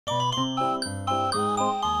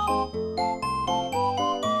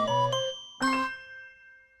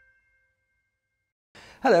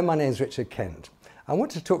Hello, my name is Richard Kent. I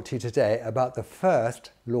want to talk to you today about the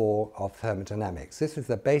first law of thermodynamics. This is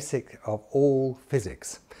the basic of all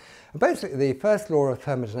physics. Basically, the first law of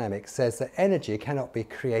thermodynamics says that energy cannot be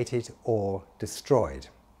created or destroyed.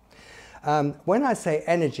 When I say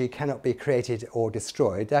energy cannot be created or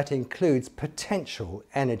destroyed, that includes potential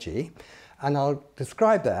energy, and I'll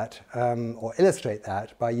describe that or illustrate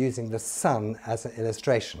that by using the sun as an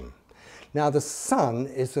illustration. Now, the sun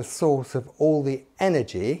is the source of all the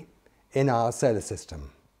energy in our solar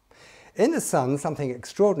system. In the sun, something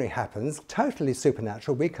extraordinary happens, totally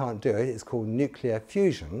supernatural. We can't do it. It's called nuclear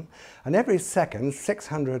fusion. And every second,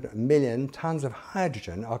 600 million tons of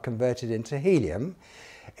hydrogen are converted into helium,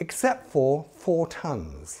 except for 4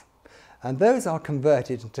 tons. And those are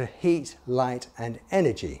converted into heat, light, and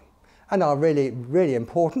energy, and are really, really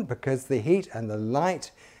important because the heat and the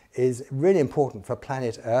light is really important for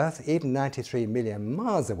planet Earth, even 93 million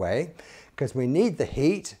miles away, because we need the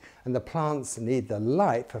heat and the plants need the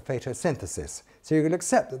light for photosynthesis. So you can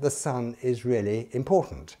accept that the sun is really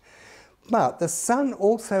important. But the sun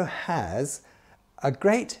also has a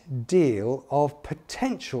great deal of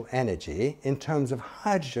potential energy in terms of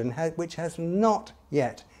hydrogen, which has not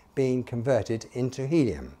yet been converted into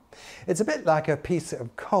helium. It's a bit like a piece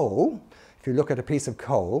of coal. If you look at a piece of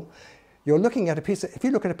coal, if you look at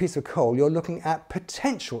a piece of coal, you're looking at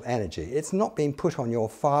potential energy. It's not been put on your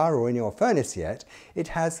fire or in your furnace yet. It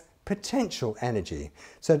has potential energy.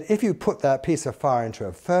 So if you put that piece of fire into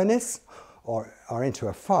a furnace or into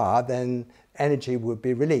a fire, then energy would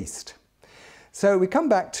be released. So we come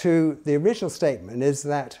back to the original statement, is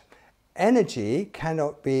that energy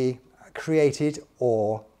cannot be created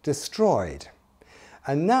or destroyed.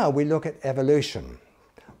 And now we look at evolution.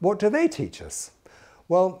 What do they teach us?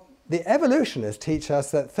 Well, the evolutionists teach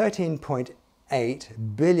us that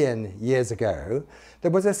 13.8 billion years ago,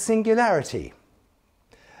 there was a singularity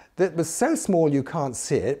that was so small you can't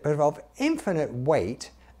see it, but of infinite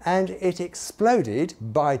weight, and it exploded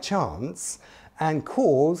by chance and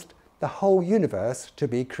caused the whole universe to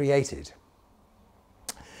be created.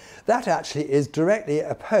 That actually is directly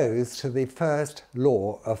opposed to the first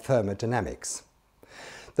law of thermodynamics.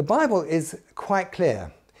 The Bible is quite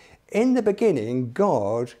clear. In the beginning,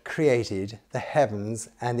 God created the heavens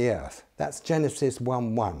and the earth. That's Genesis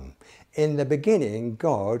 1:1. In the beginning,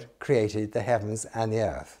 God created the heavens and the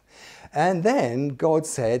earth. And then God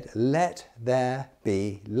said, "Let there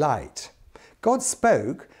be light." God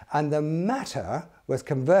spoke, and the matter was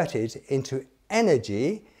converted into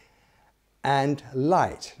energy and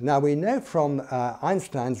light. Now we know from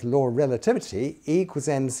Einstein's law of relativity, E equals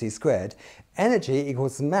mc squared, energy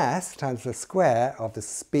equals mass times the square of the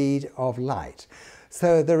speed of light.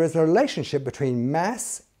 So there is a relationship between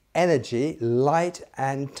mass, energy, light,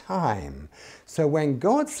 and time. So when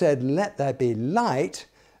God said, "Let there be light,"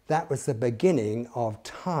 that was the beginning of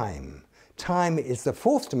time. Time is the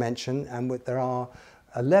 4th dimension, and there are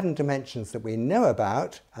 11 dimensions that we know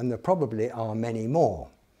about, and there probably are many more.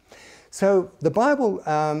 So the Bible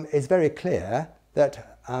is very clear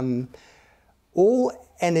that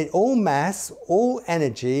all mass, all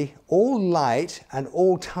energy, all light, and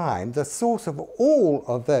all time, the source of all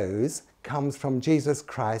of those comes from Jesus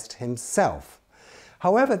Christ himself.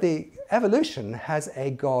 However, the evolution has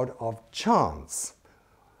a God of chance.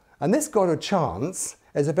 And this God of chance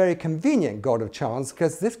is a very convenient God of chance,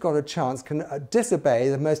 because this God of chance can disobey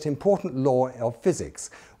the most important law of physics,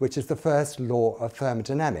 which is the first law of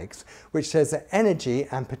thermodynamics, which says that energy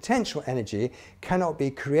and potential energy cannot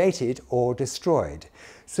be created or destroyed.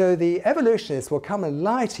 So the evolutionists will come and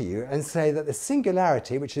lie to you and say that the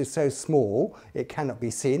singularity, which is so small it cannot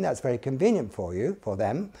be seen, that's very convenient for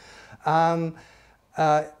them,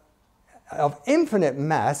 of infinite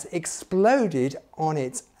mass exploded on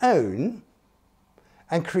its own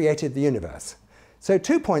and created the universe. So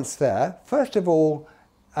 2 points there. First of all,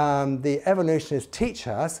 the evolutionists teach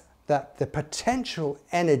us that the potential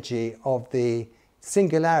energy of the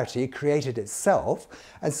singularity created itself,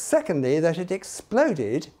 and secondly, that it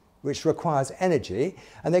exploded, which requires energy,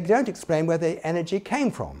 and they don't explain where the energy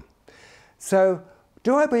came from. So,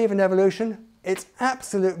 do I believe in evolution? It's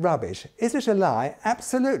absolute rubbish. Is it a lie?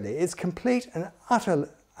 Absolutely. It's complete and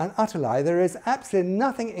utter lie. There is absolutely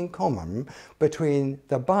nothing in common between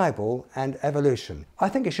the Bible and evolution. I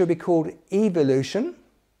think it should be called evolution.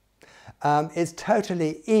 It's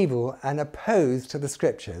totally evil and opposed to the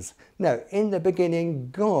scriptures. No, in the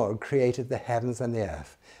beginning, God created the heavens and the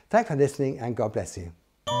earth. Thanks for listening, and God bless you.